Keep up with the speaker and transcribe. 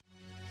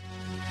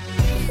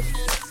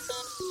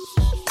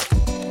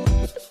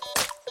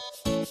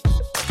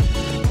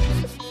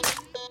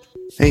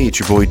Hey,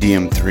 it's your boy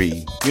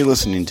DM3. You're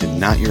listening to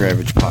Not Your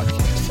Average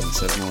Podcast on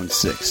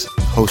 716,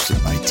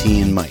 hosted by T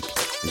and Mike,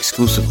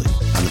 exclusively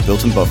on the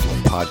Built in Buffalo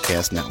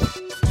Podcast Network.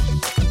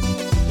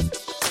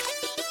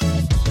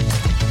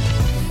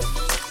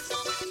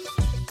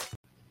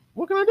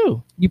 What can I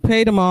do? You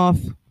paid them off.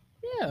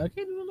 Yeah, I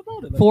can't do nothing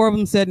about it. Like, 4 of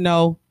them said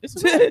no. it's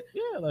yeah,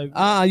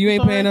 like You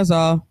ain't paying us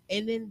off.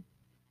 And then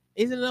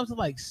isn't it up to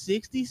like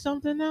 60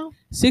 something now?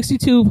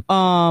 62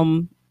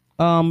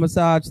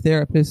 massage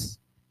therapists.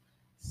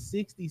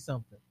 60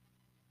 something.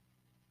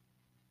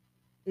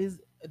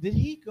 Did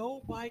he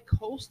go by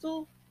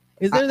coastal?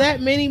 Is there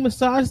that many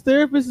massage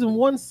therapists in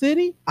one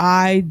city?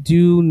 I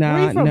do Where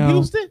not you from? know.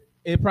 Houston?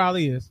 It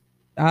probably is.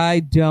 I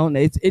don't.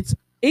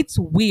 It's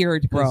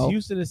weird, bro.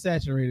 Houston is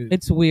saturated.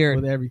 It's weird.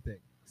 With everything.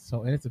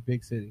 So, and it's a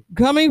big city.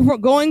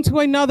 Going to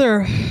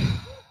another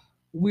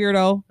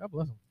weirdo. God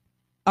bless him.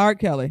 R.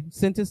 Kelly,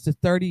 sentenced to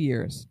 30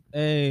 years.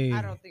 Hey.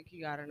 I don't think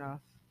he got enough.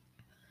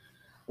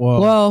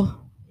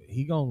 Well,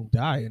 he gonna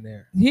die in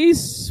there.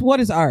 what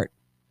is Art?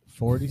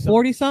 40 something?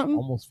 40 something?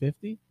 Almost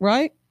 50?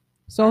 Right?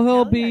 So R.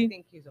 he'll Kelly, I be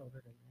think he's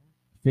older than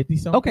that. 50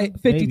 something? okay,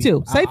 52.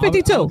 Maybe. Say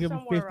 52. I'll give him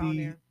Somewhere around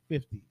 50, there.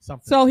 50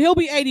 something. So he'll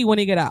be 80 when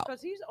he get out.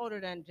 Because he's older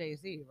than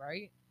Jay-Z,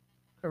 right?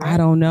 Correct? I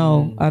don't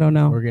know. I don't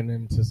know. We're getting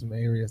into some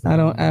areas. I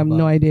have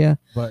no idea.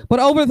 But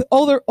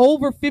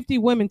over 50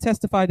 women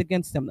testified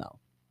against him though,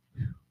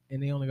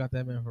 and they only got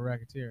that man for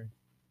racketeering.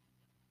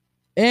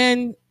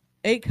 and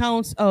 8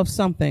 counts of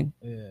something.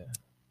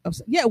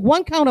 Yeah,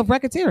 1 count of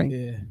racketeering.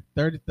 yeah.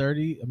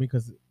 30. I mean,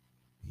 because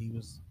he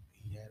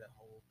had a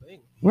whole thing,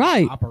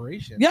 Right.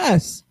 Operation.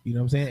 Yes, You know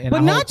what I'm saying? And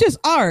but I not hope- just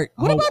Art.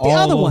 I What hope about the all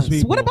other those ones?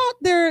 people- What about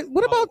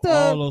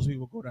all the those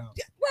people go down.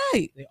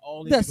 right? They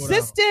all need The to go down.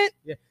 assistant,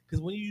 Yeah,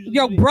 because when you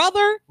your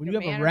brother, when you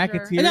The have a manager.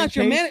 racketeering and not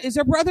your case, man. Is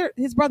your brother?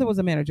 His brother was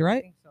a manager, I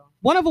right? think so.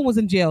 One of them was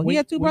in jail. He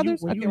had 2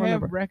 brothers. When I you can't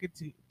have remember.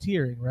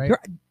 racketeering, right?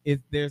 You're-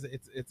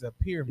 It's a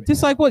pyramid.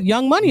 Just like what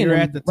Young Money You're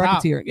and at the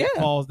top. racketeering. It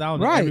Yeah, falls down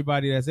to Right.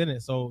 everybody that's in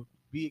it. So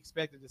be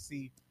expected to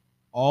see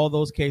all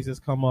those cases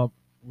come up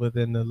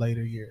within the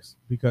later years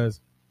because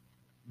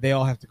they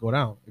all have to go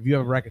down. If you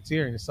have a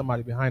racketeering, there's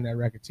somebody behind that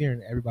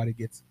racketeering. Everybody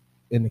gets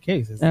in the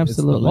case. It's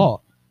Absolutely. the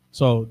law.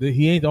 So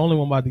he ain't the only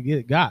one about to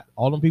get got.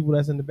 All them people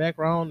that's in the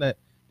background that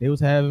they was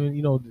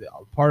having,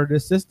 part of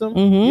this system.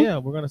 Mhm. Yeah,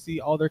 we're gonna see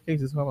all their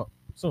cases come up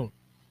soon.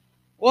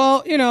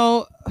 Well,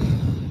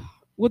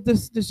 with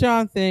this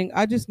Deshaun thing,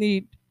 I just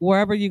need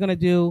wherever you're gonna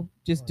do,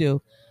 just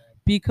do,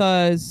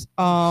 because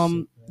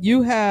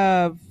you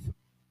have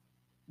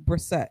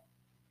Brissett.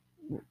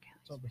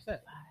 So Brissett.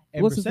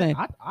 And What's his name?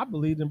 I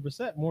believed in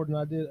Brissett more than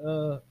I did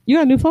You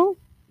got a new phone?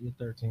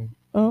 13.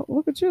 Oh,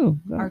 look at you.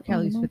 R.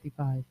 Kelly's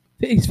 55.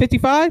 He's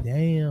 55.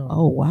 Damn.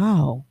 Oh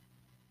wow!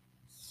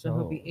 So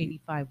he'll be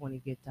 85 when he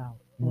gets out.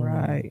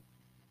 Right.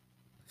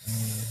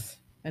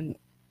 And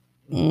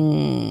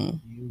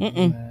Mm. You Mm-mm.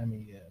 remind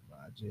me of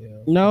my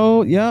jail.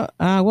 No. Yeah.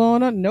 I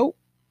wanna. Nope.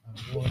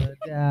 I wanna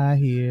die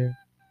here.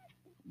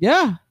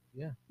 Yeah.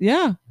 Yeah.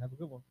 Yeah. Have a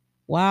good one.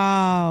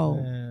 Wow.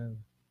 Man,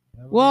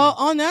 have a Well, good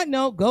one. on that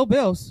note, go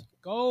Bills.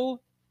 Go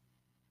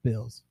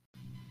Bills.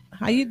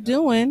 How you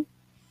doing?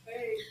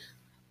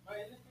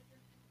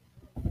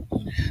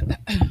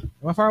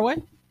 Am I far away?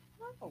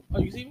 Oh,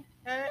 you see me?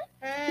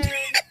 Hey.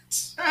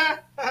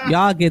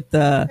 Y'all get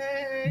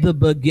the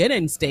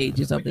beginning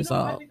stages of But you this know,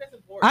 I all. think that's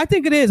important. I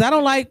think it is. I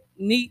don't like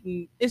neat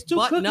and It's too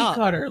button cookie up.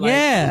 cutter. Like,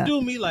 Yeah. don't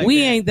do me like we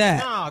that. ain't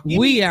that. Nah, give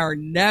We me- are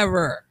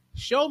never.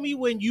 Show me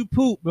when you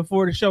poop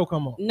before the show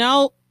come on.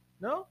 No.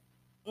 No?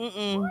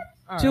 Mm-mm.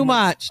 All Too right.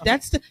 much.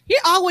 He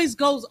always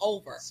goes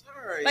over.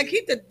 Sorry. Like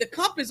the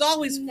cup is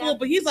always full,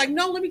 but he's like,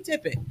 no, let me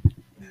tip it.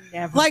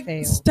 never Like,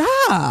 fail.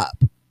 stop.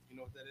 You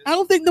know what that is? I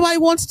don't think nobody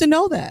wants to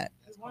know that.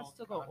 He wants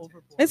to go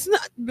overboard. It's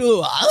not. Ugh. You know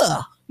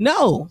what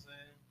No. I'm saying?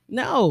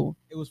 No.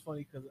 It was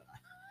funny because,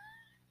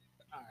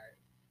 all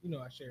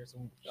right, I shared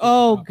some.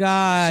 Oh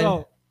God.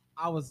 So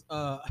I was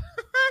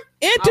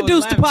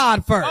Introduce the laughing.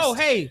 pod first. Oh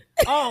hey,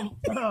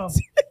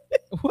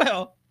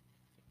 well,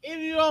 if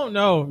you don't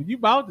know, you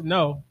about to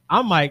know.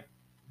 I'm Mike.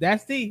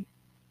 That's T.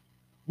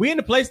 We in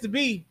the place to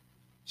be.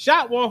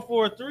 Shot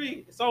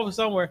 143. It's over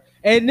somewhere,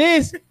 and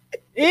this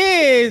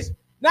is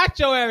Not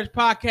Your Average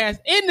Podcast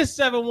in the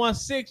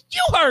 716.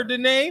 You heard the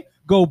name.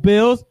 Go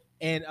Bills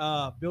and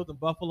Built in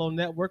Buffalo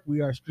Network.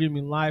 We are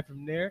streaming live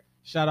from there.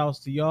 Shout outs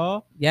to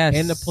y'all. Yes.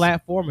 And the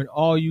platform and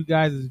all you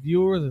guys as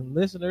viewers and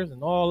listeners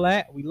and all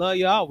that. We love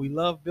y'all. We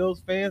love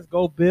Bills fans.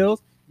 Go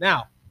Bills.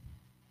 Now,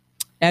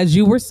 As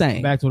you were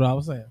saying. back to what I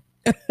was saying.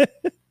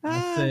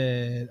 I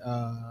said,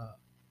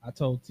 I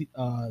told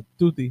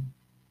Tuthi,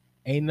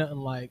 ain't nothing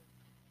like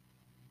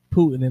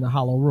Putin in a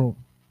hollow room.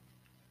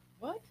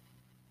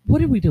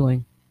 What are we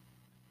doing?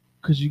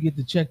 Because you get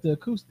to check the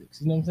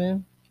acoustics. You know what I'm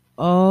saying?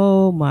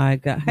 Oh my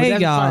God. But Hey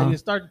that's y'all. fine.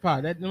 Start the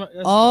pod. That's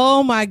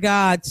Oh my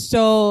God.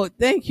 So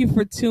thank you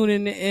for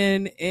tuning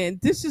in. And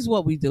this is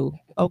what we do.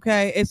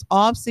 Okay. It's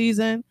off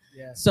season.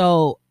 yeah.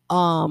 So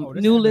Oh,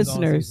 this new happens all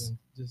listeners. season.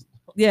 Just,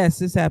 Yes,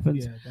 this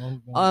happens. yeah,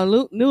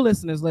 don't. New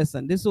listeners,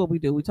 listen. This is what we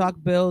do. We talk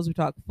Bills, we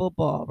talk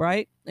football,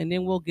 right? And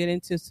then we'll get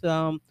into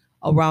some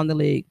around the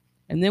league.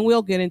 And then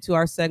we'll get into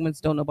our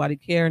segments, Don't Nobody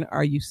Care and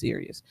Are You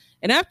Serious?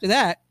 And after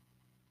that,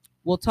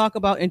 we'll talk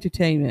about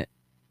entertainment.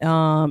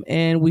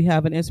 And we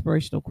have an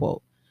inspirational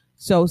quote.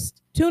 So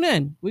tune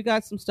in. We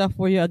got some stuff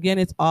for you. Again,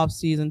 it's off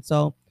season.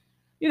 So,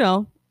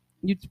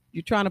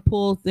 you're trying to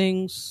pull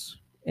things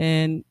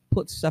and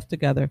put stuff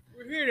together.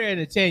 We're here to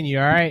entertain you,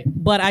 all right?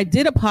 But I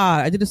did a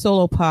pod. I did a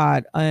solo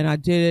pod, and I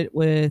did it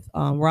with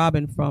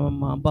Robin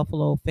from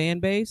Buffalo Fan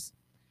Base.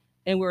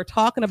 And we were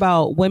talking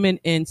about women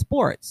in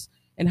sports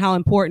and how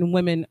important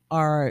women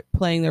are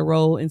playing their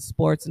role in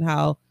sports and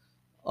how,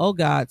 oh,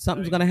 God,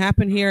 something's going to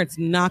happen here. It's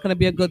not going to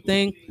be a good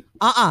thing.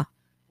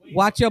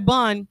 Watch your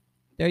bun.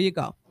 There you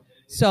go.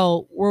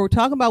 So we're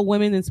talking about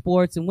women in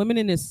sports and women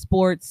in this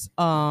sports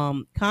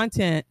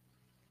content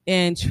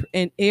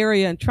and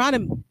area and trying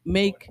to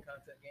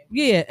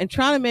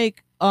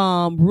make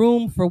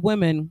room for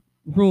women,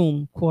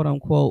 quote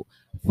unquote,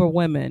 for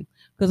women.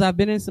 Because I've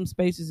been in some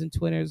spaces and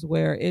Twitters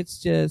where it's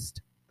just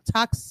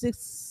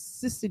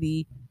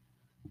toxicity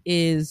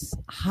is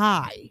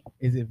high.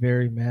 Is it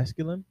very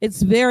masculine?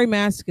 It's very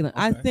masculine.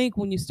 Okay. I think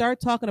when you start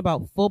talking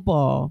about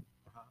football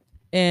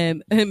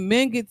and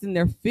men gets in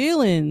their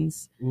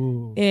feelings,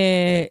 Ooh.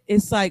 and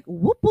it's like,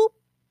 whoop, whoop.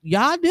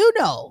 Y'all do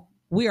know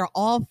we are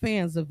all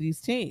fans of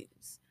these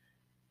teams.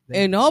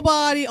 And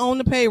nobody on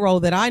the payroll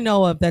that I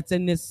know of that's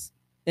in this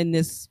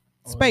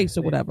space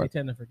or whatever. They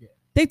tend to forget.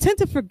 They tend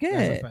to That's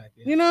forget. a fact,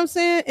 yeah. You know what I'm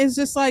saying? It's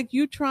just like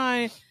you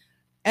trying,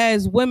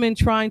 as women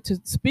trying to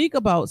speak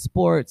about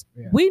sports,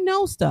 Yeah. we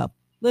know stuff.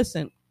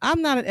 Listen,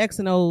 I'm not an X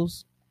and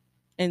O's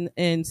and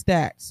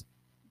stats.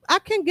 I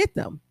can get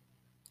them.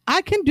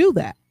 I can do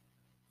that.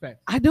 Fact.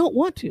 I don't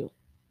want to.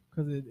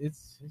 Because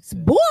It's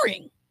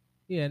boring.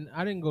 Yeah, and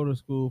I didn't go to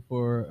school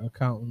for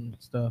accounting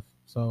stuff,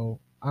 so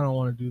I don't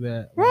want to do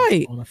that.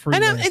 Right. On a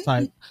freelance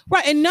type.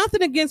 Right. And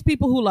nothing against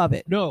people who love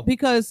it. No,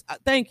 Because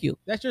thank you.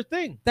 that's your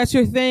thing. That's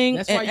your thing.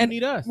 That's why you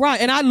need us.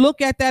 Right. And I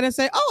look at that and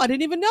say, oh, I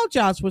didn't even know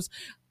Josh was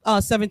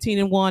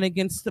 17-1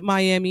 against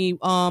Miami.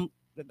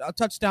 A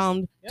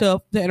touchdown to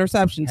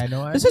interceptions. I had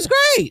no idea. This is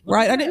great. Look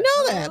Right. at I didn't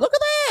that. know that. Look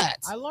at that.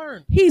 I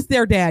learned. He's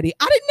their daddy.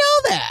 I didn't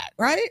know that.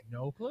 Right.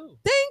 No clue.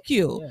 Thank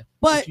you. Yeah.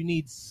 But you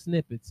need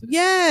snippets. Of that.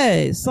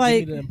 yes, Give me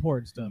like, the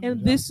important stuff.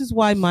 and this is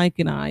why Mike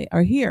and I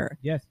are here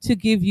Yes, to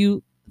give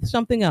you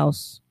something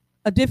else,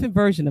 a different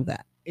version of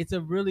that. it's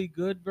a really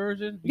good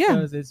version Yeah.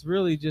 because it's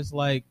really just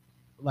like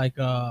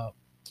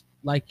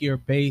your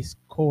base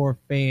core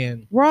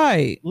fan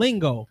Right.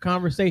 lingo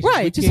conversation.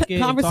 Right, We just kick in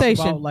and talk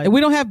conversation. about, like, And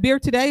we don't have beer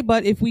today,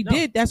 but if we No.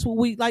 did, that's what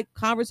we like: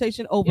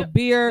 conversation over Yeah,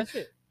 beer that's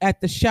it.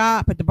 at the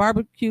shop, at the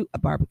barbecue,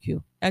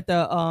 at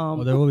the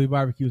Oh, there will be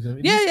barbecues.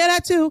 yeah,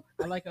 that too.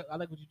 I like what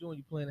you're doing.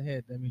 You're playing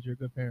ahead. That means you're a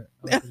good parent.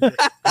 I like what you're doing.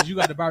 'Cause you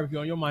got the barbecue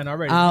on your mind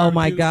already. Oh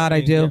my Barbecue, God, I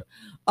mean, do.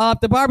 yeah.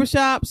 The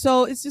barbershop.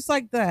 So it's just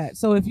like that.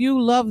 So if you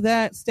love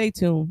that, stay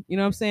tuned. You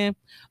know what I'm saying?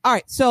 All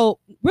right. So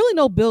really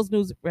no Bills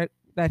news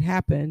that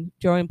happened.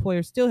 Joe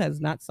Employer still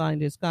has not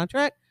signed his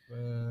contract.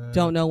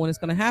 Don't know when it's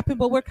going to happen,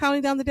 but we're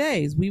counting down the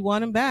days. We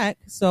want him back.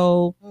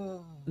 So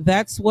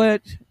that's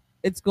what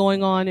it's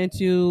going on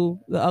into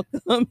the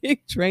upcoming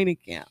training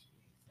camp.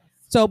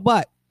 So,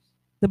 but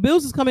the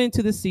Bills is coming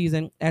into this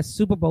season as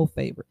Super Bowl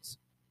favorites.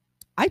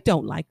 I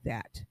don't like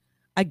that.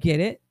 I get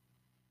it.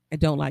 I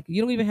don't like it.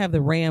 You don't even have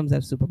the Rams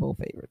as Super Bowl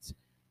favorites.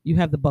 You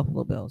have the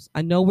Buffalo Bills.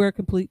 I know we're a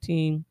complete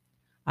team.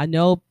 I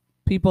know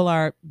people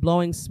are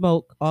blowing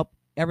smoke up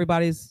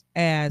everybody's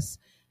ass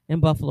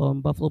in Buffalo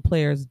and Buffalo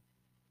players.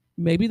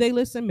 Maybe they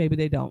listen, maybe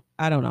they don't.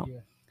 I don't know.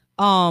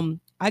 Yeah.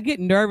 I get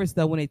nervous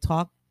though when they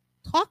talk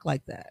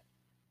like that.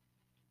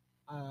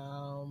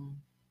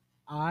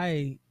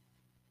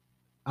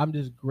 I'm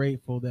just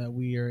grateful that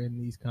we are in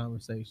these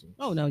conversations.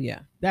 Oh no, yeah.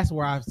 That's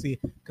where I see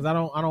it, because I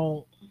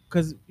don't,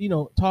 because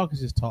talk is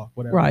just talk.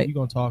 Whatever, Right. You're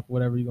gonna talk,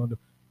 whatever you're gonna do.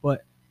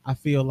 But I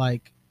feel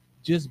like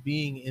just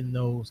being in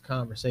those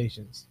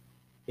conversations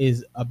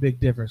is a big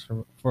difference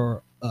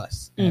for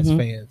us as Mhm.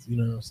 fans. You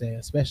know what I'm saying?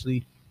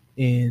 Especially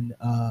in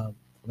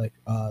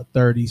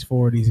 30s,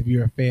 40s. If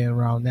you're a fan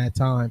around that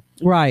time,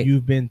 Right.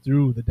 you've been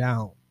through the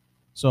down.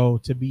 So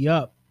to be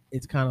up,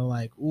 it's kind of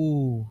like,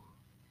 ooh,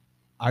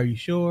 are you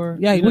sure?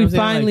 Yeah, You know we what I'm saying?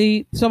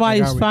 finally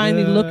somebody's are we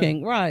finally good?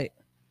 looking. Right.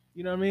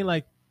 You know what I mean?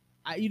 Like,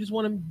 you just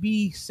want to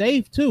be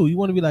safe too. You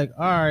want to be like,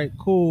 all right,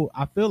 cool.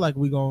 I feel like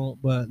we're going,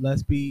 but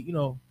let's be,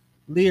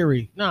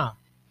 leery. Nah.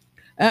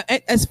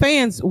 As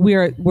fans,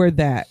 we're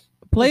that.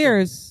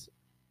 Players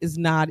is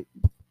not.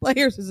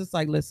 Players is just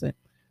like, listen,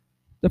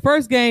 the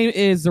first game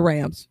is the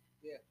Rams,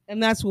 Yeah.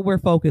 and that's what we're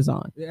focused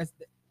on. That's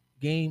the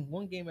game,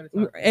 one game at a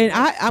time. And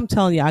I'm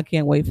telling you, I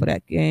can't wait for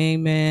that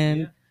game, man.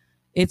 Yeah.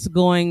 It's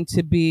going to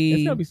It's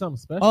be. gonna be something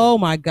special. Oh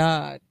my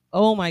god.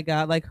 Oh my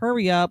god. Like,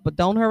 hurry up, but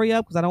don't hurry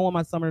up because I don't want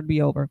my summer to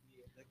be over.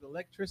 Like, the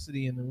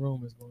electricity in the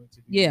room is going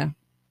to be Yeah.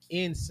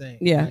 insane.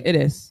 Yeah. Like, It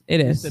is. It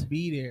just is. to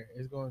be there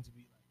is going to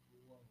be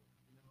like,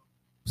 whoa,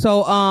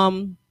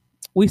 So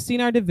we've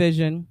seen our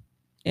division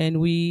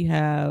and we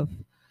have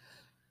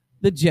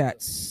the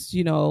Jets,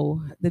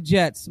 the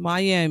Jets,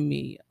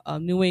 Miami,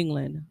 New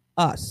England,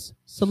 us.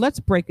 So let's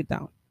break it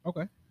down.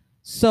 Okay.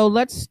 So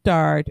let's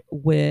start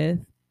with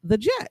the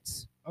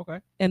Jets Okay.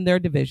 and their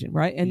division,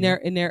 right? And Yeah.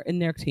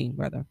 their team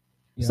rather.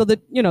 Yeah. So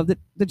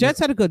the Jets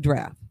had a good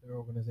draft. Their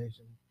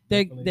organization.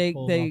 They- definitely they-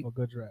 pulled they- off a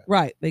good draft.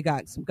 Right. They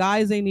got some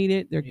guys they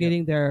needed. They're Yep.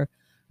 getting their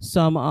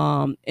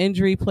some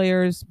injury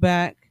players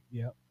back.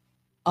 Yep.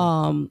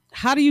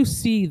 How do you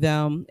see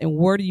them and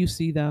where do you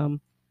see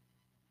them?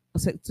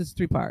 Let's say it's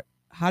 3-part.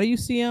 How do you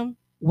see them?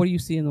 What do you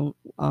see in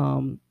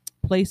them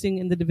placing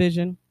in the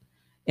division?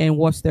 And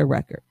what's their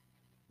record?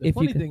 The If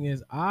you funny could- thing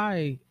is,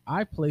 I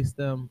placed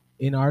them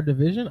in our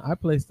division. I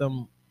placed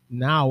them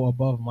now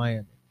above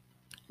Miami.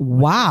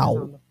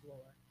 Wow.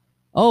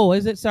 Oh,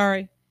 is it?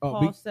 Sorry. Oh,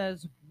 Paul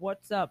says,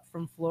 "What's up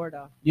from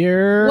Florida?"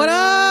 you're What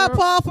up,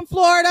 Paul from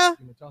Florida?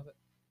 Can you toss it?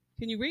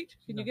 Can you reach?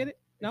 Can you get it?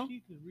 No? If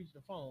you could reach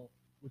the phone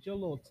with your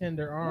little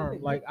tender arm,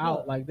 Look, like look, out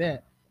look. like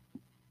that.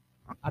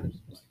 I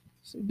just,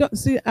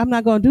 See, I'm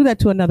not going to do that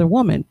to another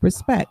woman.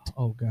 Respect.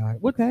 oh God,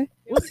 what? Okay.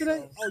 What's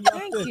today? Oh, y'all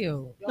Thank good.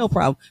 you. No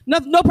problem.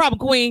 No problem,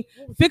 Queen.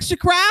 Fix your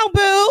crown,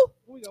 boo.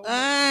 We got All one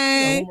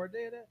right. more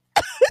day of that.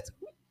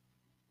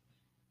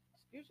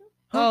 Excuse you?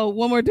 Oh,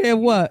 one more day of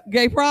what?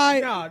 Gay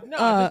pride? No, no.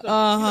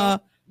 Uh-huh.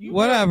 You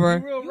Whatever.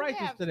 You real You righteous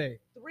have- today.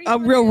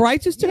 I'm real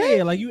righteous today?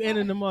 Yeah, like you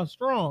ending them up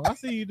strong. I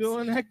see you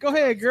doing that. Go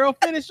ahead, girl.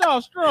 Finish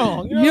off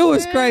strong. know You what was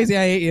I'm saying? crazy.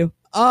 I hate you.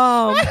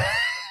 I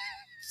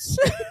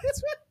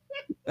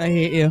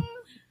hate you.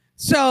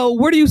 So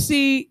where do you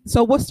see?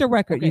 So what's the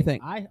record? Okay, You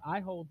think? I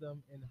hold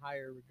them in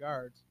higher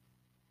regards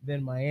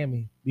than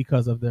Miami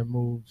because of their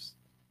moves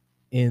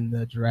in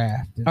the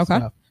draft and Okay.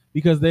 stuff.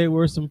 Because they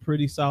were some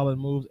pretty solid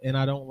moves, and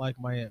I don't like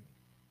Miami.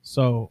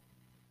 So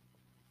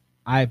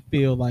I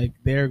feel like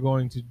they're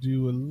going to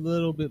do a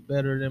little bit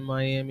better than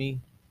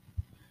Miami.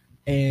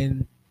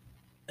 And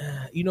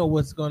you know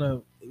what's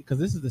gonna, because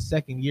this is the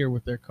second year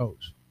with their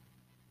coach.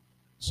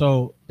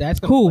 So that's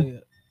gonna Who?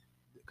 play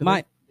 'cause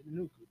My-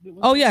 what's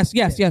Oh the- yes,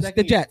 yeah, the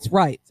second year. Jets,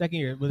 right? Second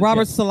year. with the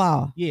Robert Jets.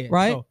 Salah, Yeah.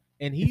 right? So,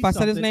 and he's If I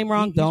said his something- name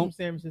wrong, he's don't. from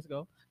San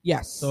Francisco.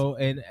 Yes. So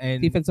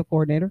and Defensive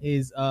coordinator.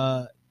 his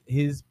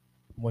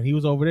when he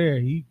was over there,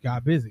 he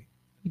got busy.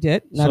 He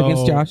did not So,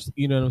 against Josh.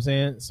 You know what I'm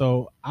saying?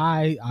 So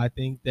I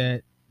think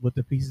that with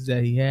the pieces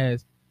that he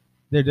has,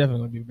 they're definitely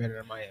going to be better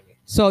than Miami.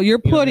 So you're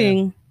You know,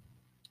 putting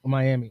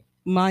Miami.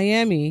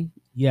 Miami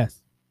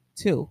Yes.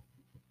 2.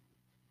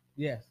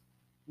 Yes.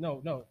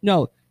 No.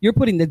 No, you're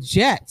putting the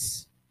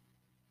Jets.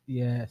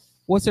 Yes.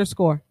 What's their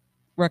score?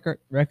 Record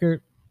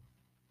Record?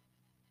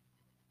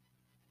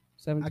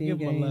 17 I give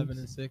games. them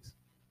 11-6.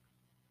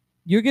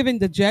 You're giving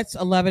the Jets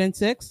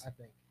 11-6, I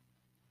think.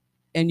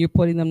 and you're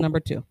putting them number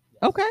 2.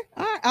 Okay,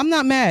 all right. I'm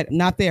not mad.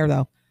 Not there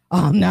though.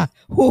 I'm not.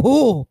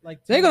 Ooh,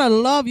 Like they're gonna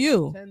love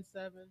you.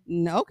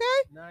 10-7, Okay,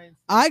 9-6.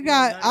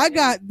 I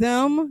got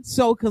them.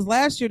 So because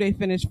last year they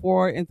finished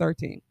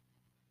 4-13.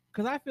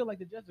 Because I feel like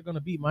the Jets are going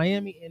to beat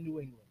Miami and New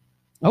England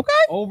Okay,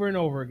 over and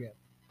over again.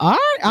 all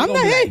right. I'm They're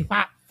not. gonna be Hey,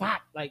 like,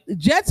 fop. Like,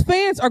 Jets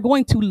fans are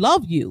going to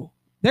love you.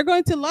 They're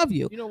going to love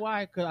you. you know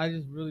why? Because I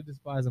just really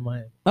despise the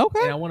Miami.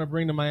 Okay. And I want to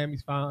bring the Miami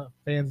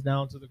fans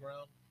down to the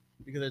ground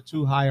because they're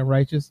too high and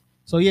righteous.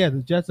 So, yeah,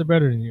 the Jets are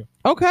better than you.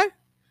 Okay.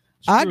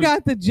 I Screw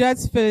got the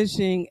Jets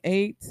finishing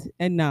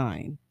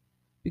 8-9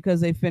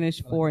 because they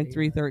finished I like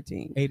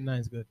 4-3-13. 8-9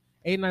 is good.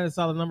 8-9 is a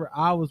solid number.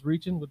 I was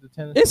reaching with the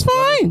 10. It's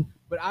fine.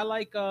 But I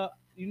like,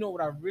 you know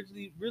what I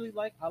really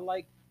like? I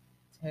like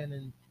 10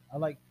 and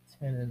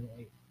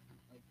 8.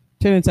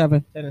 10-7. 10 and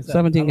 7.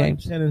 17 I like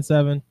games. 10 and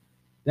 7.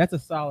 That's a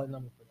solid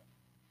number for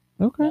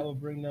them. Okay. That will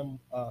bring them.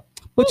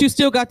 But you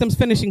still got them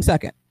finishing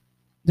second,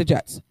 the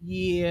Jets.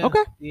 Yeah.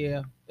 Okay.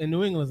 Yeah. And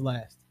New England's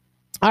last.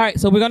 All right,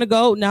 so we're gonna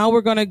go now. We're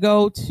gonna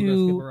go We're gonna skip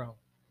to around.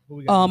 Who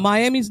we got now?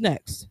 Miami's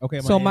next. Okay,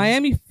 so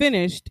Miami. Miami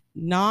finished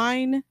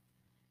 9-8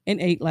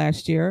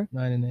 last year.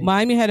 9 and 8.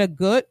 Miami had a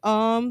good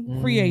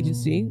free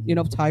agency. You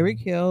know, Tyreek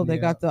Hill. They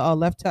Yeah. got the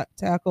left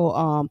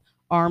tackle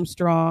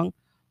Armstrong.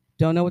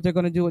 Don't know what they're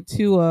gonna do with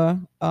Tua.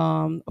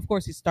 Of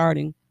course he's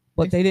starting,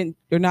 but they're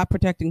not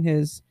protecting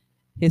his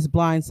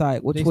blind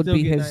side, which They would still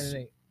be get 9 his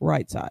and 8.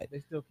 right side. They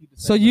still keep the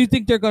same So you record.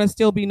 think they're gonna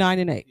still be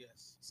 9-8?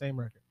 Yes, same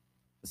record.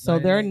 So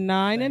they're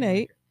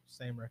 9-8.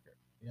 Same record.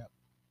 Yep.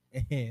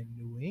 And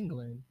New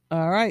England,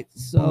 All right. booty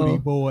So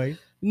boy,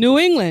 New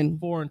England.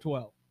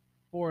 4-12,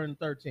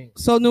 4-13.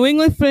 So New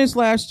England finished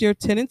last year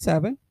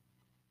 10-7.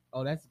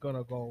 Oh, that's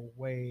gonna go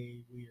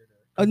way weirder.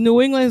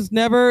 New England has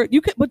never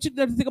but you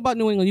the thing about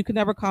New England, you can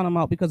never count them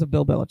out because of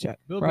Bill Belichick.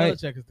 Bill right?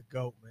 Belichick is the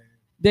GOAT, man.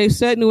 They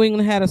said New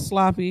England had a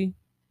sloppy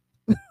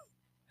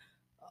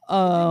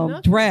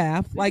nothing.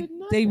 draft. They Like did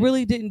they nothing.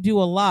 really didn't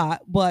do a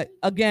lot. But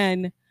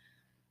again,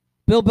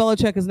 Bill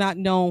Belichick is not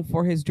known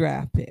for his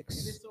draft And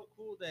picks. it's so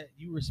cool that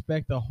you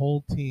respect the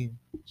whole team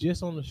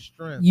just on the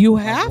strength. You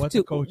of have what to,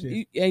 the coach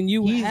is.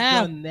 He's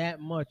done that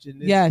much in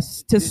this.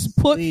 yes, to this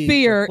put league,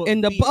 fear to put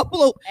in the fear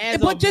Buffalo,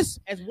 as but a- just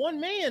as one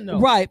man though.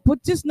 right,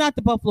 but just not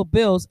the Buffalo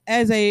Bills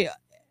as a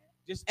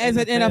Just as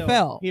an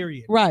NFL.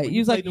 Period. right. When He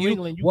was play like, New you,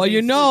 England, well, can't you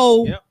sit.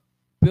 know, Yep.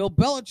 Bill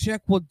Belichick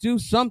will do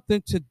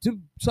something to do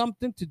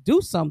something to do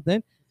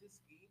something.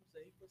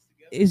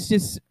 It's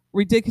just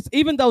ridiculous.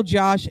 Even though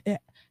Josh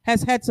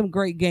has had some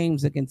great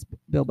games against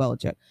Bill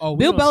Belichick. Oh, we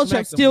Bill don't Belichick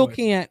smack them still boys.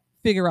 can't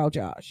figure out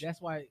Josh.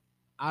 That's why,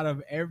 out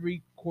of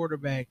every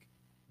quarterback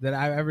that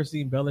I've ever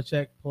seen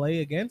Belichick play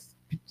against,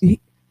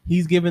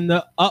 he's given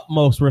the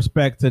utmost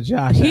respect to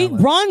Josh He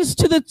Allen. runs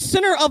to the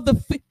center of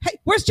the. Hey,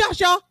 where's Josh,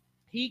 y'all?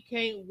 He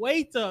can't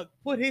wait to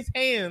put his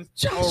hands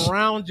Josh.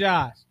 around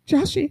Josh.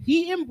 Joshy.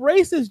 He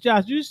embraces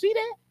Josh. You see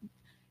that?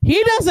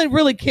 He doesn't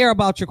really care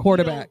about your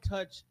quarterback. He don't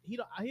touch.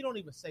 He don't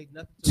even say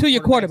nothing To the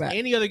your quarterbacks quarterback.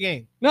 Any other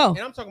game. No, And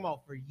I'm talking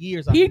about for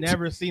years. He- I've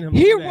never seen him.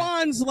 he do that.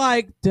 runs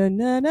like da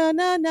na na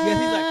na na. Yeah,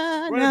 he's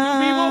like running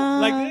through people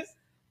like this.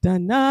 Da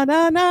na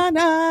na na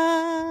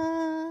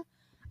na.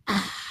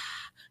 Ah,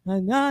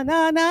 na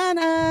na na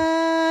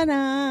na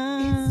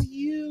na. It's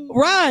you,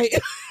 Right,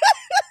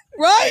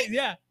 right.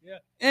 Yeah.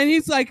 And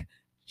he's like,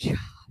 Josh.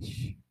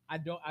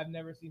 I've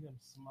never seen him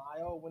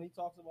smile when he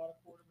talks about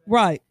a quarterback.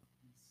 Right.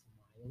 He's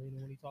smiling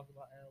when he talks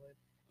about Allen.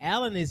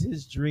 Allen is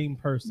his dream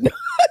person.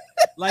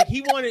 Like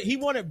he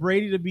wanted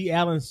Brady to be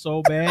Allen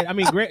so bad. I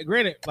mean,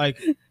 granted, like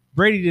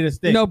Brady did his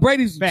thing. No,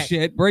 Brady's Fact.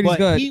 shit. Brady's but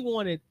good. he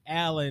wanted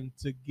Allen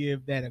to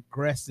give that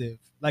aggressive,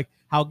 like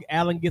how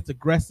Allen gets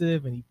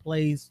aggressive and he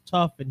plays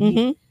tough and he,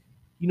 Mhm.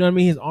 you know what I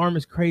mean. His arm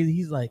is crazy.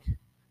 He's like,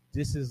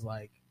 this is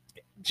like,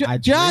 I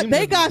John, dreamed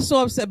they of got it.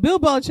 so upset. Bill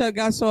Belichick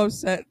got so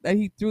upset that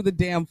he threw the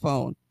damn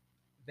phone.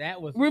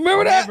 That was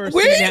Remember that? never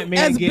We, seen that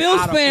man as get Bills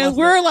out of fans, fluster.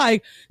 we're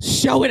like,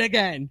 show it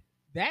again.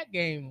 That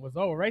game was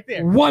over right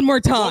there. One more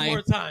One time.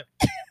 more time.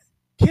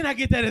 Can I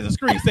get that as a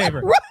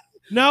screensaver? Right.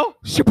 No.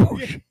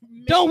 Shaboosh.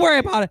 Don't worry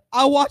about it.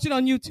 I'll watch it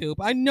on YouTube.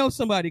 I know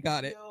somebody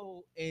got it.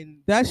 Yo, and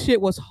That shit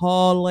was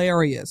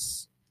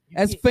hilarious. you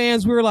As can't-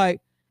 fans, we were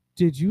like,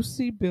 did you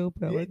see Bill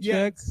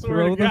Belichick swear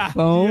throw to the God,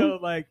 phone? yo,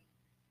 like,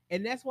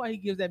 and that's why he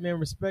gives that man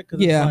respect.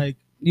 Because Yeah. it's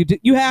like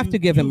You have to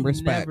give him you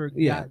respect. never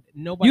Yeah. got-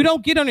 nobody. You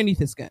don't get underneath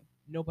his skin.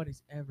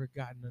 Nobody's ever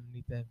gotten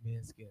underneath that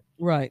man's skin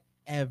Right.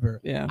 ever.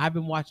 Yeah. I've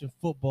been watching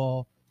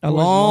football A for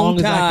long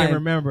as long as I can time.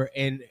 remember,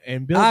 and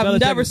Bill I've Belichick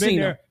never has been seen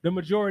there him. the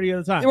majority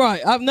of the time.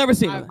 Right. I've never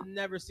seen I've him.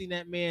 never seen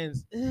that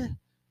man's. I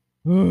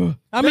None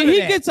mean, of he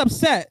that. gets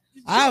upset.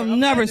 Sure, I've I'm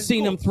never glad it's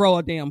seen him cool. throw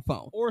a damn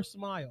phone. or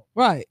smile.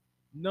 Right.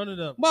 None of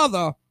them.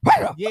 Mother.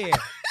 Yeah,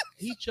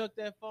 he chucked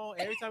that phone.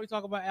 Every time we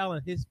talk about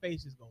Allen, his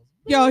face just goes.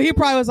 Yo, he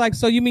probably was like,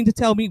 so you mean to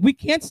tell me we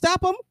can't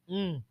stop him?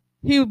 Mm.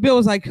 Bill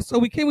was like, so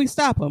can we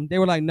stop him? They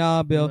were like,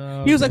 nah, Bill.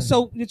 No, He was like, man.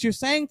 so what you're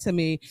saying to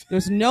me,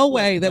 there's no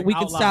way that Like, we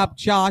can out loud. stop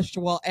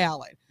Joshua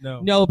Allen. No,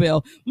 No,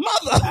 Bill.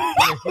 Mother.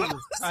 Yeah, he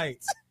was tight.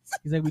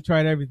 He's like, we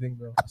tried everything,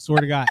 bro. I swear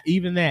to God,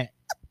 even that,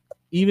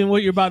 even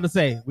what you're about to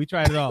say, we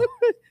tried it all.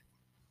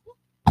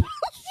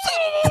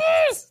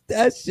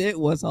 That shit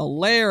was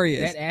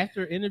hilarious. That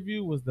after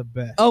interview was the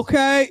best.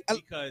 Okay.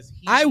 because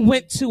he, I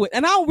went to it,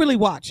 and I don't really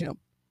watch him,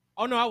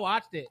 Oh no, I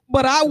watched it.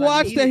 but I I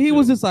watched needed it. He to.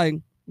 was just like,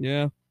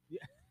 yeah,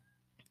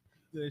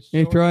 The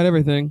he short- tried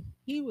everything.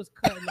 He was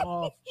cutting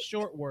off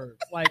short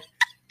words like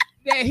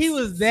that. He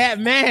was that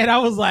mad. I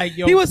was like,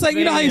 yo. He was like,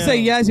 you know how you say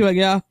fam. yes? You're like,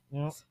 yeah.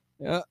 Yep.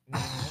 Yeah.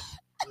 Yeah.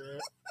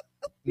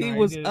 He Nah,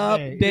 was did his up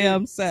thing.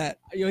 damn set.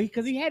 Yo,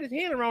 because he had his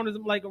hand around his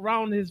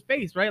around his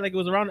face, right? Like it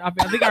was around. I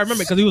think I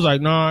remember because he was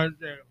like, nah,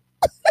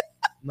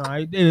 nah,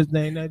 he did his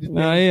thing. He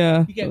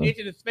Yeah. He kept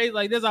itching his face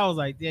like this. I was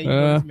like, damn, you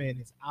know this man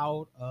is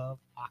out of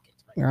pocket.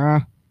 Right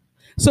now.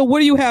 So where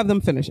do you have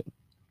them finishing?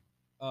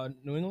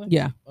 New England.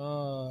 Yeah.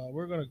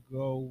 We're gonna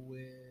go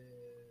with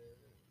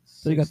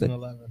you got 6 the- and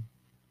 11.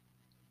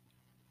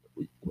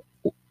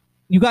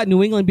 You got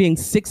New England being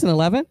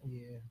 6-11. Yeah.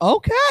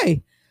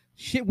 Okay.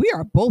 Shit,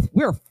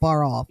 we're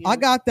far off. I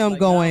got them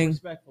Like, nah, going.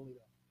 respectfully,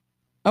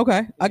 though.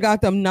 Okay. I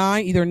got them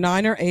 9, either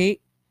 9 or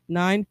 8.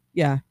 9.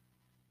 Yeah.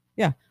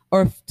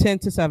 Or 10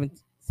 to 7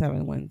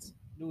 wins.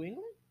 New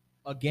England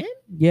again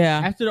Yeah.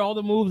 after all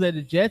the moves that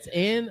the Jets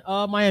and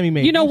Miami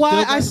made. You know why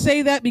still I got-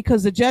 say that?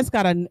 Because the Jets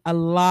got a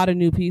lot of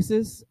new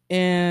pieces,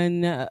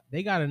 and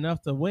they got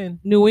enough to win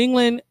New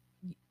England.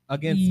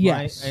 against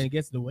Yes. and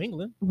against New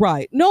England.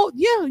 Right. No,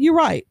 yeah, you're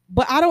right.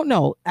 But I don't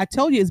know. I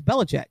told you it's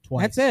Belichick.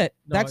 Twice. That's it.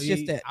 No, That's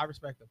just it. I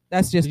respect them.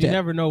 That's just You it.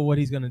 never know what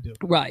he's gonna do.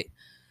 Right.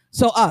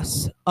 So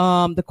us.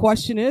 The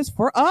question is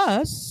for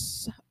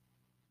us,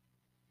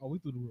 Oh, we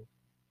threw the roof.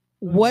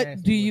 Don't even what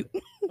ask do me you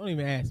Don't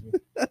even ask me.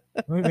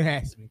 Don't even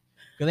ask me.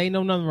 Because ain't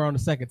no nothing wrong the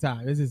second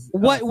time. This is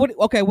what us.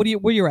 okay, what do you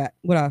where you're at?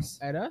 What us?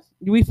 At us?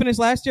 We finished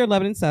last year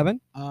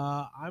 11-7.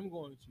 I'm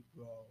going to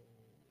go.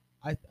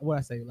 What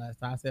I say last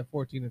time? I said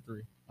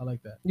 14-3. I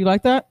like that. You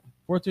like that?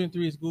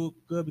 14-3 is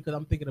good because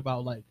I'm thinking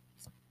about like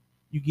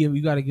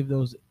you got to give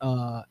those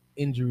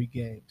injury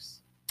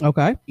games.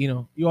 Okay. You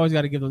know, you always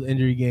got to give those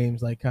injury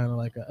games like kind of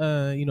like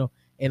a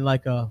and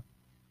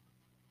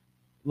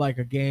like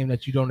a game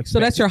that you don't expect. So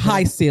that's your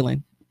high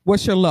ceiling.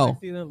 What's your low?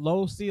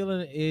 Low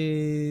ceiling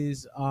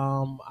is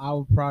I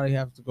would probably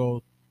have to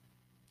go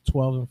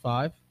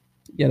 12-5.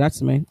 Yeah,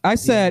 that's me. I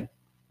said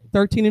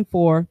 13-4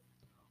 or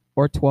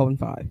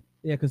 12-5.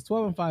 Yeah, because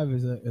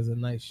 12-5 is a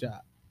nice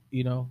shot,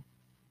 you know.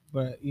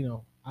 But you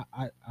know,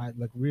 I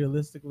like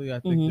realistically, I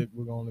think that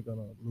we're only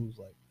gonna lose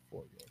like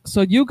 4 games.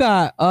 So you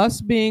got us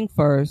being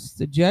first,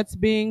 the Jets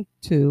being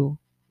 2,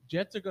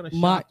 Jets are going to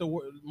My- shock the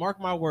world. Mark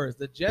my words.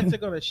 The Jets are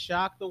going to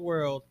shock the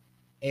world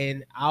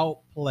and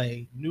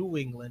outplay New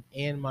England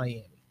and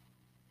Miami.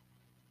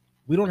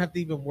 We don't have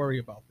to even worry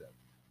about them.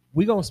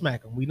 We're going to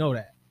smack them. We know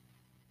that.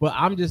 But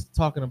I'm just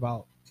talking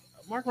about,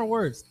 mark my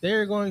words,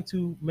 they're going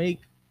to make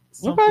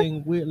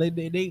something weird.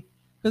 They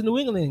because New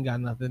England ain't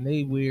got nothing.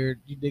 They weird.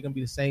 They're going to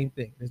be the same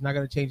thing. It's not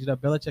going to change it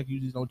up. Belichick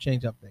usually don't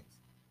change up things.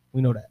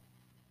 We know that.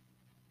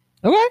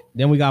 Okay.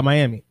 Then we got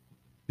Miami.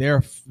 They're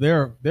a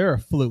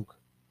fluke.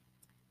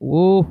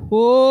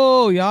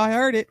 Whoa, y'all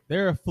heard it.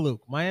 They're a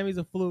fluke. Miami's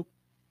a fluke.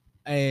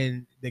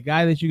 And the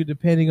guy that you're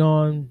depending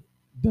on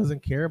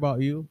doesn't care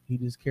about you. He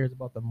just cares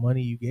about the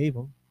money you gave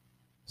him.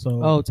 So,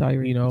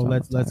 Tyreek. you know,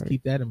 let's Tyreek.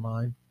 keep that in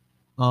mind.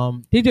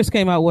 He just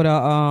came out with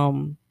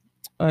a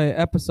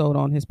episode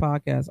on his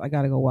podcast. I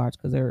gotta go watch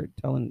because they're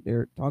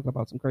talking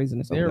about some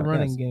craziness. Their over there,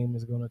 running yes. game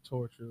is going to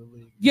torture the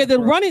league. Yeah, the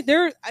running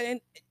there, and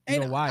You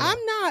know why, I'm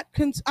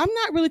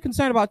not really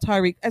concerned about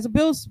Tyreek. As a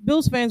Bills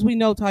fans, we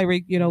know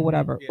Tyreek,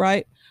 whatever, Yeah.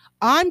 right?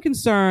 I'm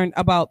concerned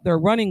about their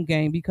running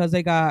game because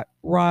they got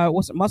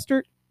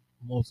Mustard.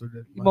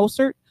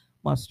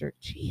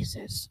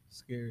 Jesus,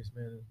 Scariest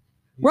man.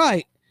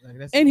 right? Like,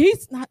 that's, And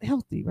he's not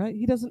healthy, right?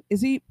 He doesn't.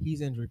 Is he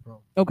he's injury prone.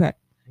 okay?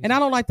 And I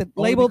don't like to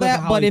Only label because of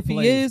that, how but if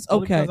plays. he is,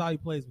 Only okay. because of how he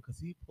plays, because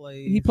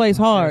He plays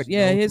hard. There's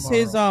Yeah, no his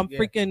tomorrow. Yeah.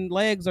 freaking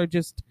legs are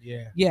just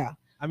Yeah.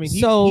 I mean,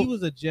 he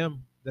was a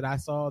gem that I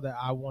saw that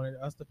I wanted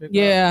us to pick up.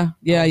 yeah.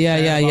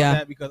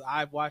 That because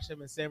I watched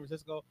him in San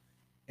Francisco,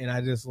 and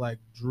I just like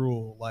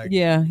drool. Like,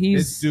 Yeah, this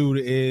he's dude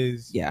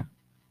is yeah.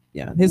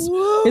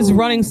 His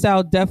running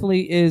style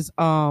definitely is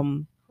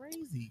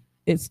crazy.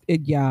 it's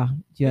like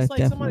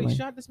Somebody definitely.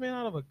 shot this man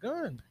out of a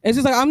gun. It's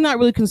just like I'm not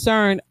really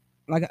concerned.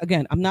 Like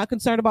again, I'm not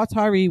concerned about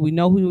Tyree. We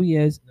know who he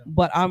is, No.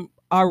 but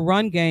our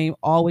run game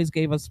always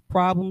gave us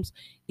problems,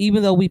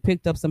 even though we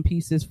picked up some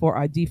pieces for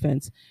our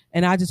defense.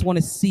 And I just want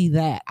to see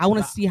that. I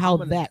want to see how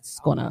that's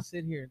I'm gonna.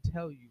 sit here and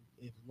tell you,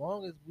 as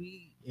long as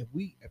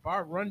if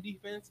our run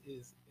defense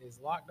is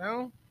locked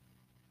down,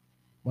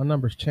 my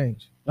numbers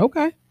change.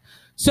 Okay,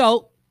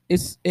 so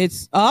it's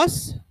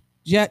us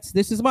Jets.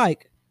 This is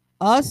Mike.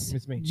 Us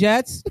It's me.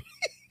 Jets.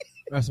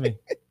 That's me.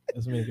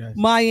 That's me, guys.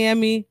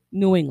 Miami,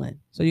 New England.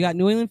 So you got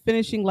New England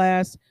finishing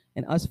last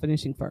and us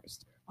finishing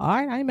first. All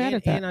right, I ain't mad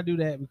at that. And I do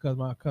that because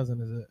my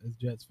cousin is a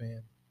Jets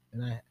fan,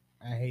 and I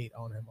hate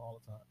on him all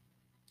the time.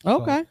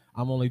 So Okay.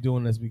 I'm only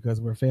doing this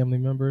because we're family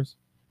members,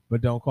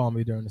 but don't call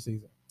me during the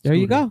season. There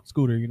you go.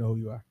 Scooter, you know who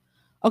you are.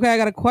 Okay, I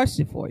got a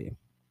question for you.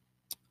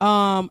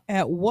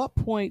 At what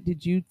point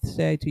did you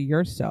say to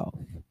yourself,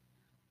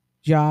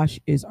 Josh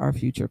is our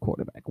future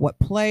quarterback? What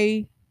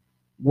play?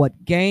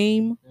 What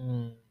game?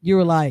 You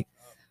were like,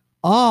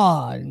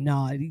 oh,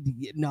 no. It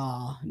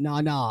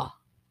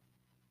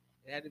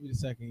had to be the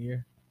second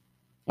year.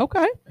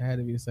 Okay. It had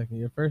to be the second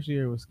year. First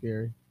year was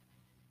scary.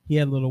 He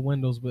had little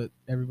windows, but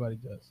everybody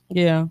does.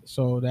 Yeah.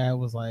 So that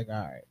was like, all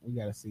right, we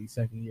got to see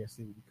second year,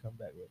 see what he come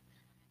back with.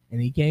 And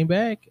he came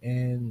back,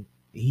 and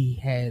he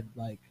had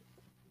like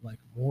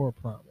more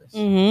promise.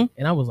 Mm-hmm.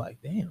 And I was like,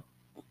 damn.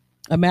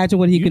 Imagine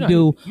what he You're could not-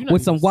 do you're not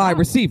with some even wide stopping.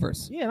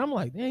 receivers. Yeah, and I'm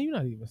like, damn, you're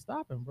not even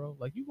stopping, bro.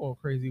 Like, you going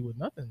crazy with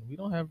nothing. We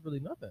don't have really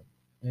nothing.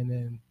 And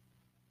then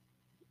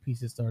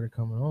pieces started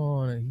coming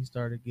on, and he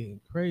started getting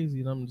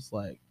crazy, and I'm just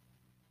like,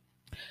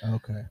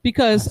 okay.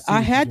 Because I see I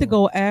what had you're to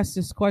go ask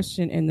this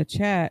question in the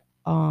chat,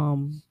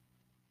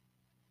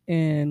 and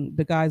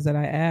the guys that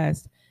I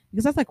asked,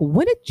 because I was like,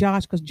 when did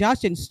Josh? Because Josh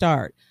didn't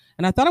start,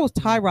 and I thought it was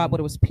Tyrod, but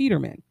it was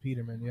Peterman.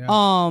 Peterman,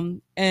 yeah.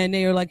 And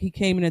they were like, he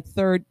came in at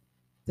third.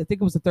 I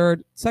think it was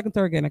the second,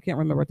 third game. I can't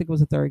remember. I think it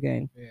was the third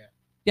game. Yeah.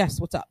 Yes.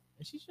 What's up?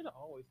 And she should have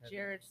always had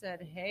Jared said,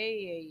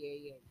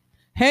 hey.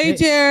 Hey, Hey.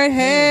 Jared.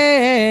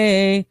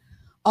 Hey.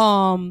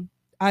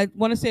 I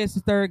want to say it's the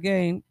third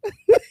game.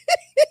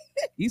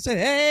 He said,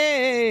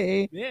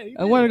 hey. Yeah,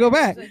 I want to go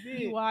back. He said,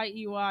 EY.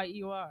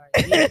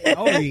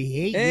 Oh,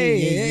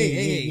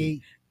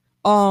 hey.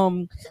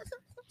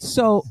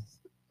 So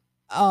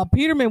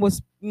Peterman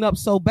was up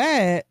so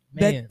bad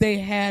Man. that they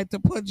had to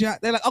put Josh.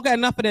 They're like, okay,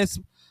 enough of this.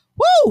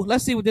 Woo!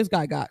 Let's see what this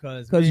guy got.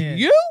 Because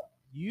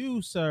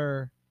You,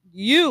 sir,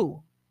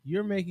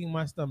 you're making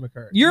my stomach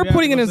hurt.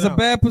 putting it in in a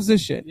bad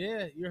position.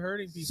 Yeah, you're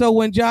hurting people. So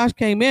when Josh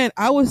came in,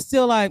 I was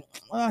still like,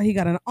 oh, he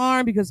got an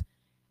arm, because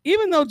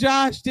even though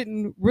Josh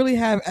didn't really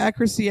have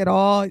accuracy at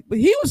all, but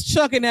he was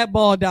chucking that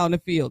ball down the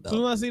field, As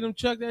soon though. as I see them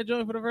chuck that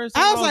joint for the first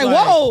time, I was like,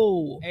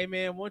 whoa, hey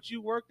man, once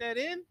you work that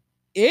in,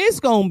 it's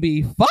going to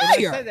be and I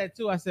said fire. that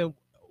too. I said,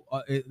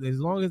 as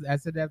long as I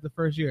said that the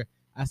first year,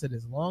 I said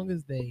as long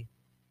as they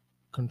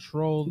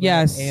control the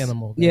Yes.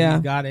 animal that Yeah.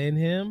 he's got in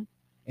him,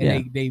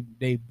 and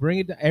they bring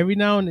it to, every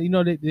now and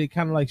then, they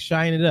kind of like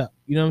shine it up.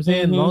 You know what I'm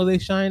saying? Mhm. As long as they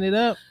shine it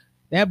up,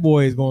 that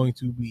boy is going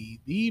to be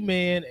the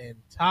man. And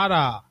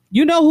ta-da!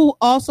 You know who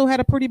also had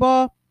a pretty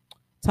ball?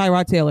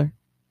 Tyrod Taylor.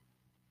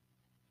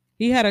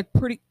 He had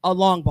a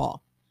long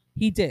ball.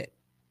 He did.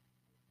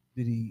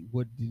 Did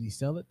he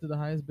sell it to the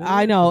highest bidder?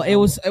 I know. It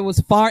was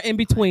far in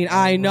between.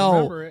 I don't know.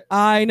 remember it.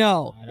 I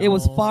know. I It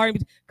was don't- far in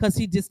between because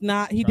he did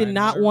not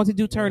Trying want to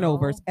do to-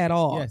 turnovers at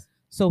all. Yes.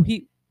 So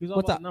he He was all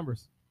What's about up?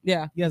 numbers.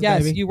 Yeah. Yes,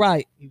 Yes, baby. you're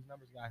right. He was a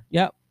numbers guy.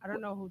 Yep. I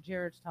don't know who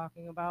Jared's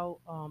talking about,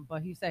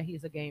 but he said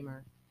he's a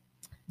gamer.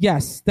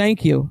 Yes.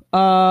 Thank you.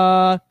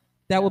 That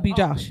would be Oh.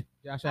 Josh.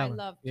 Josh I Allen.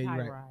 love Yeah, you're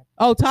Tyrod. right.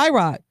 Oh,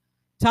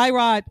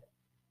 Tyrod.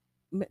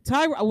 When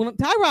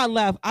Tyrod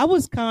left, I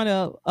was kind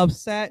of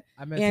upset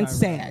I met and Tyrod.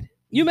 sad.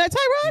 You met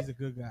Tyrod? He's a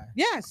good guy.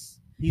 Yes.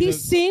 He's He a-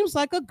 seems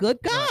like a good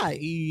guy.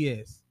 He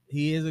is.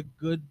 He is a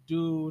good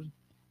dude,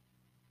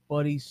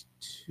 but he's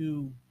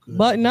too good.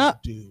 Button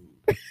up. dude.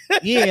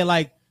 Yeah,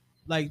 like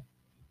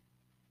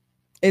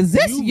Is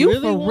this you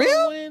really for wanna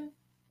real? win?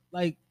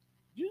 Like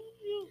you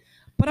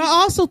But I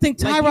also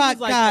think like, he Tyrod was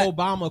like got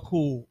Obama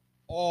cool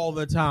all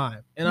the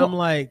time, and Well- I'm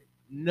like,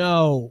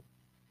 no,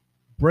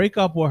 break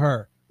up with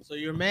her. So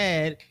you're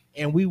mad,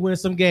 and we win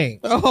some games.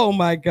 Oh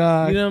my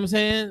God. You know what I'm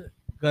saying?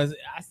 Because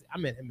I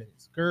met him and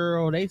his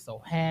girl. They so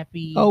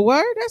happy. Oh,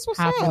 word? That's what's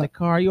Hop in the up.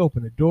 car. You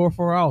open the door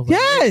for her. I was like,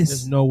 Yes.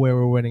 there's no way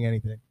we're winning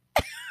anything.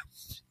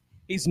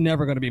 He's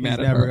never going to be He's mad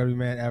at never her. gonna be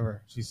mad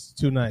ever. She's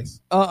too nice.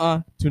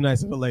 Uh-uh. Too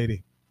nice of a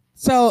lady.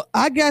 So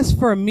I guess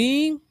for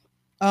me,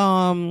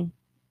 I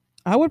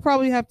would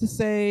probably have to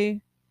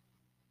say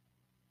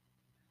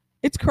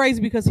it's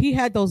crazy because he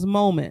had those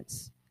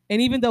moments.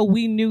 And even though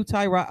we knew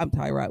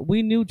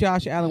we knew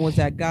Josh Allen was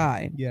that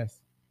guy. Yes.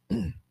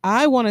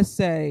 I want to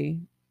say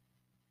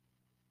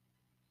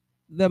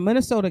the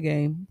Minnesota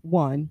game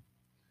won,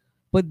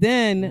 but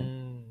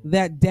then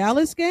that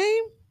Dallas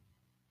game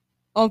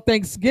on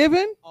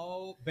Thanksgiving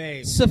Oh,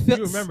 babe. Suffi-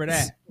 You remember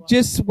that?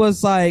 just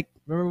was like,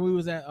 Remember we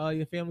was at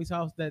your family's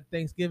house that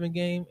Thanksgiving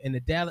game, and the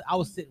Dallas. I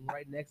was sitting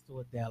right next to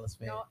a Dallas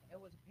fan. No, it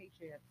was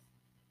Patriots.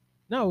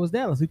 No, it was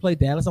Dallas. We played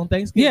Dallas on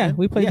Thanksgiving. Yeah,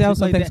 we played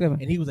Dallas on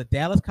Thanksgiving. and he was a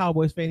Dallas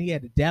Cowboys fan. He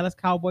had the Dallas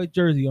Cowboys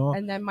jersey on,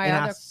 And then my and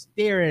I other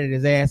stared at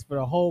his ass for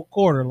the whole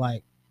quarter,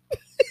 like,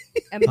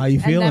 and, How you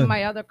and feeling? then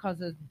my other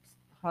cousin's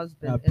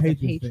husband is a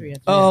Patriots fan.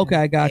 Patriots. oh, fan. okay,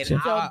 I got you.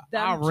 and So I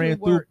them ran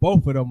two through were-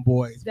 both of them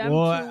boys. Them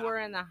boy. two were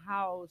in the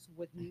house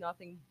with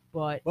nothing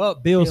but.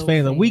 But Bills Bills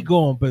fans, and we fans.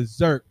 going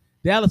berserk.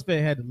 Dallas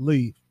fan had to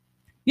leave.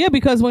 Yeah,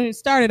 because when it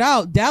started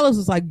out, Dallas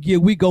was like, yeah,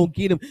 we gonna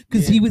get him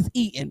because Yeah. he was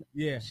eating.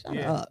 Yeah, Shut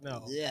yeah, up.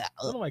 no. Yeah.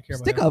 Nobody care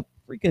about Stick him.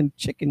 a freaking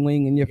chicken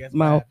wing in your Guess what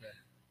mouth.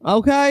 happened?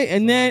 Okay.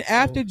 And then So-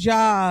 after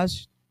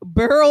Josh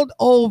barreled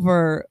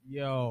over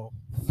Yo,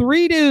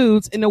 3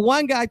 dudes and the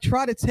one guy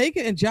tried to take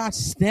it and Josh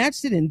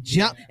snatched it and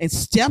jumped Yeah. and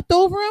stepped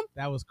over him,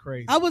 that was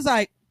crazy. I was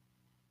like,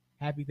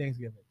 Happy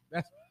Thanksgiving.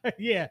 That's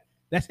yeah,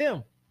 that's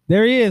him.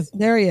 There he is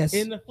there he is.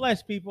 in the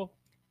flesh, people.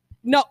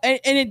 No, and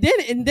it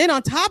did, and then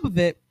on top of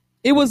it,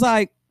 it was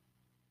like,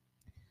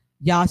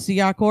 y'all see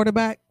our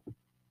quarterback?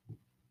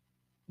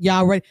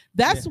 Y'all ready?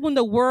 That's when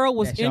the world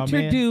was That's y'all man?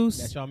 introduced.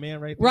 That's y'all man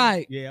right there.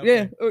 Right. Yeah.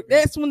 Yeah. Okay.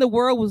 That's when the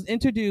world was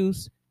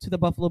introduced to the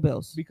Buffalo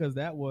Bills. Because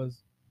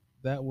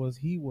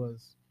he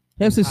was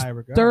That's his high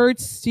regard. third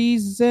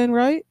season,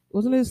 right?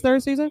 Wasn't it his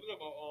third season?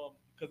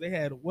 Because they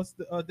had what's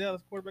the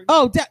Dallas quarterback?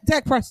 Oh,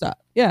 Dak Prescott.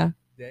 Yeah.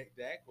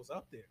 Dak was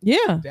up there.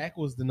 Yeah. Dak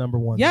was the number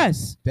one.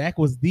 Yes. Dak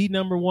was the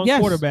number one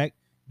Yes. quarterback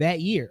that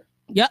year.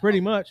 Yeah.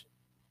 Pretty much.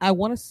 I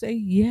want to say,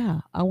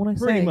 yeah. I want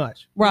to Pretty say.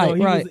 much. Right,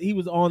 he right. he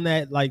was on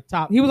that like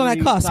top. He was on that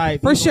 3 cusp,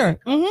 type. for He was on sure.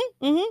 that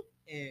cusp.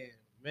 Mm-hmm. And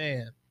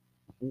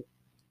man,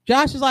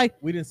 Josh is like,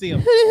 we didn't see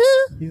him.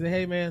 He said,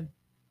 "Hey man,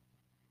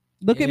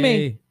 look at me.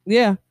 hey,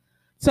 Yeah.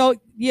 So,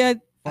 yeah,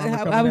 Farmer I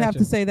coming would at have you."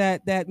 to say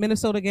that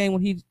Minnesota game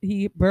when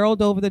he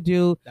barreled over the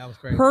dude, That was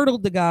crazy."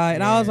 hurdled the guy,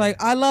 and I was Yeah.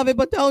 like, I love it,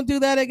 but don't do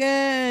that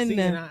again. See,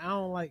 and I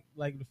don't like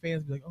the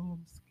fans be like, "Oh,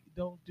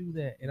 don't do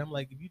that," and I'm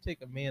like, if you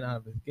take a man out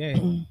of his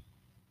game,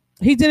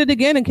 He did it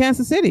again in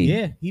Kansas City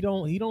yeah, he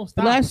don't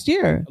stop. last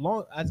year.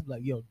 Long, I just be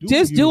like, yo,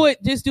 Just you. do it.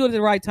 Just do it at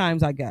the right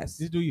times, I guess.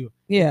 Just do you.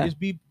 Yeah. Just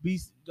be.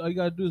 All you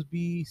gotta do is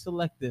be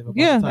selective. About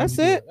Yeah, the time that's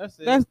you do it. That's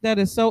it. That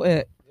is so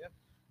it. Yep.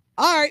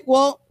 All right.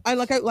 Well,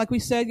 like we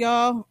said,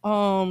 y'all.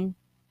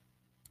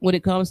 When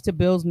it comes to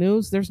Bills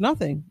news, there's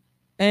nothing,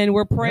 and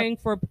we're praying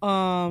for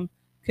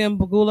Kim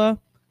Pegula.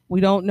 We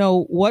don't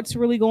know what's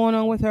really going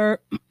on with her,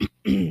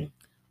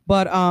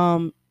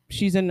 but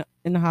she's in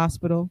the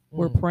hospital.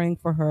 We're Mm. praying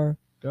for her,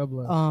 God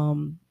bless.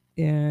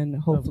 and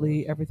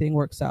hopefully bless. everything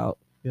works out.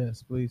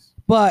 Yes, please.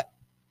 But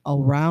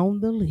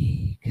around the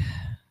league,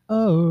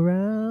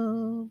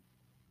 Around.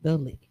 the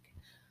league,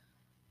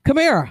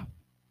 Kamara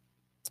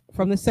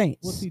from the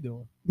Saints. What's he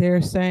doing?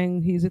 They're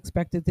saying he's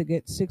expected to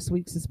get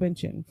 6-week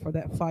suspension for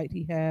that fight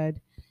he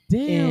had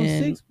Damn,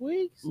 in 6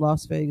 weeks.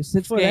 Las Vegas.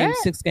 6 For games.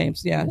 that? 6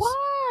 games. Yes.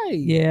 Why?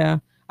 Yeah.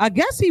 I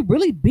guess he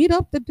really beat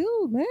up the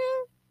dude, man.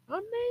 I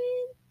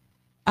mean,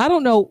 I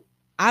don't know.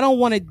 I don't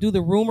want to do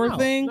the rumor no,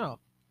 thing, No,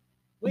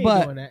 we ain't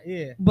but- doing that.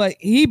 Yeah. but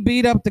he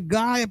beat up the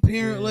guy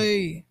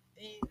apparently.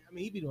 I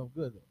mean, he be doing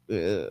good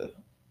though.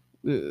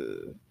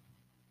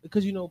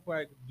 Because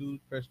probably dude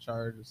press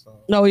charge or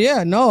something. No,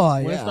 yeah, no,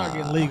 When yeah. it start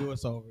getting legal,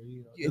 it's over.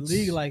 The It's-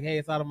 league, like, hey,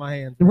 it's out of my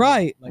hands.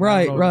 Right, Like,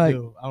 right, I don't know right. What to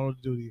do. I don't know what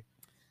to do to you.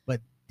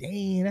 But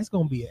dang, that's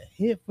gonna be a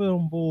hit for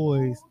them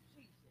boys.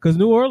 Cause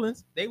New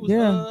Orleans, they was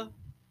Yeah.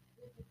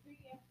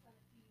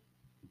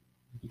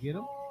 Did you get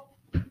him?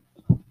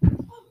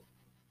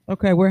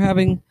 Okay, we're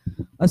having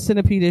a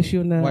centipede issue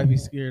in the Wifey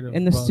scared of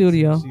in the bugs,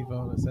 studio. she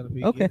found a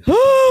centipede. Okay.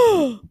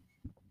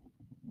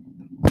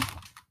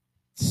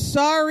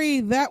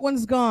 Sorry, that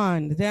one's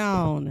gone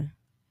down.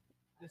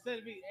 The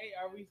centipede. Hey,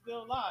 are we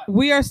still live?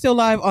 We are still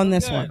live on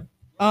this Good. one.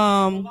 We're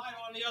live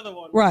on the other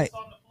one. Right. It's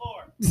on the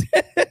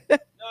floor.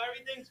 No,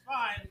 everything's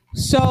fine.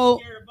 So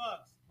Scared of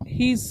bugs.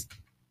 he's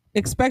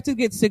expected to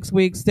get 6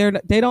 weeks. They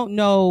don't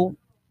know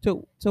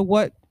to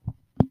what,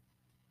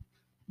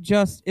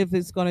 just if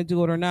it's going to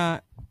do it or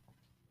not.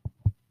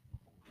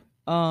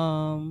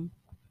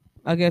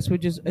 I guess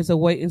it's a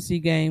wait and see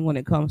game when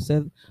it comes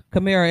to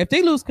Kamara. If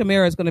they lose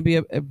Kamara, it's going to be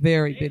a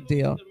very big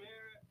deal.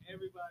 Kamara,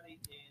 everybody,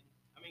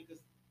 because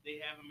they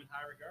have him in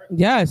high regard.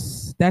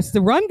 Yes, that's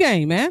the run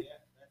game, man. Yeah,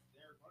 that's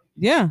their run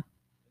game. Yeah.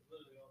 That's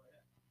literally all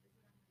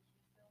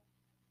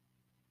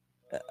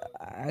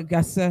they have. I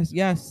guess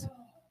yes.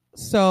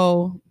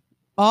 So,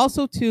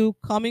 also too,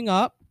 coming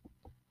up,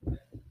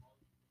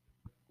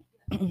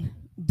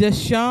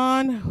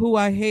 Deshaun, who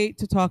I hate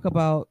to talk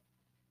about,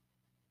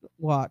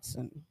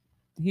 Watson,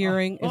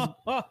 hearing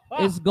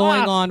is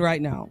going on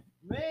right now.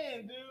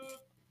 Man, dude,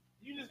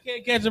 you just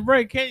can't catch a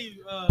break, can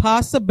you?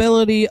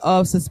 Possibility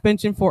of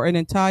suspension for an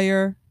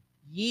entire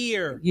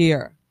year.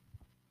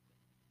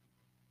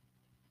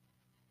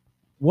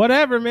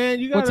 Whatever, man.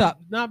 You gotta What's up?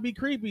 not be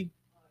creepy.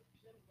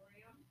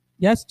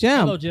 Yes,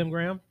 Jim. Hello, Jim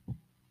Graham.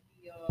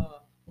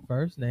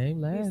 First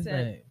name, last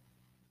said- name.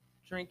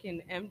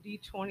 Drinking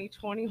MD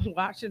 2020,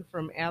 watching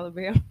from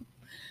Alabama.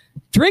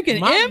 Drinking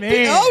My MD,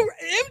 man.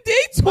 MD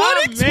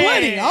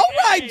 2020. All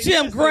right, Hey,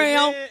 Jim listen,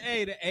 Graham man.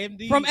 Hey, the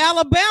MD from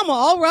Alabama.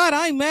 All right,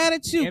 I ain't mad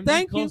at you. MD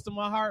Thank close you. to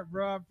my heart,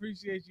 bro. I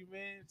appreciate you,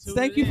 man.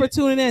 Thank you for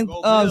tuning in.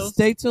 Go Bills.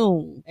 Stay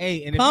tuned.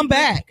 Hey, and Come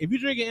back. If you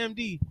drink an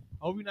MD,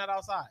 hope you're not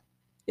outside.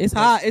 It's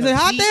hot. Is it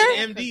hot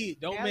there? MD,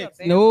 don't mix.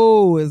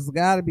 No, it's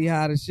got to be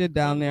hot as shit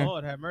down there.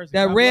 Lord have mercy.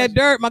 That God red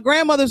bless you. dirt. My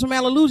grandmother's from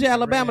Alleluia, That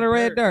Alabama.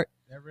 red The red dirt.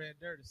 That red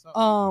dirt is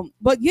something.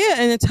 But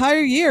yeah, an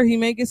entire year he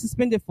may get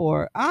suspended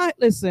for.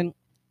 Listen.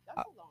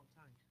 That's a long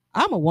time.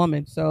 I'm a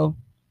woman, so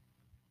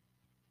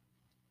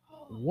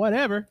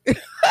Whatever.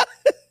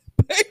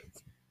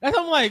 That's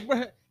I'm like,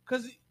 bro,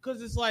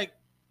 because it's like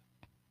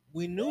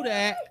we knew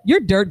that.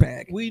 you're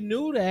dirtbag. We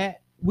knew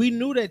that. We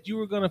knew that you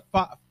were gonna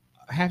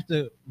have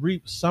to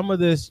reap some of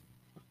this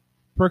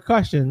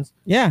repercussions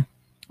Yeah,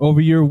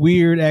 over your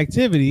weird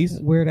activities.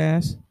 weird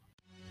ass.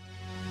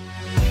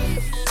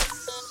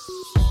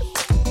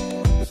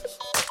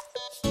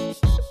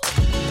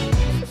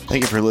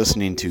 Thank you for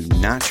listening to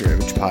Not Your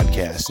Average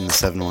Podcast in the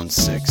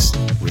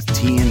 716 with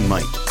T and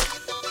Mike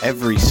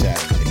every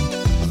Saturday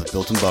on the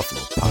Built in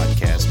Buffalo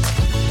Podcast Network.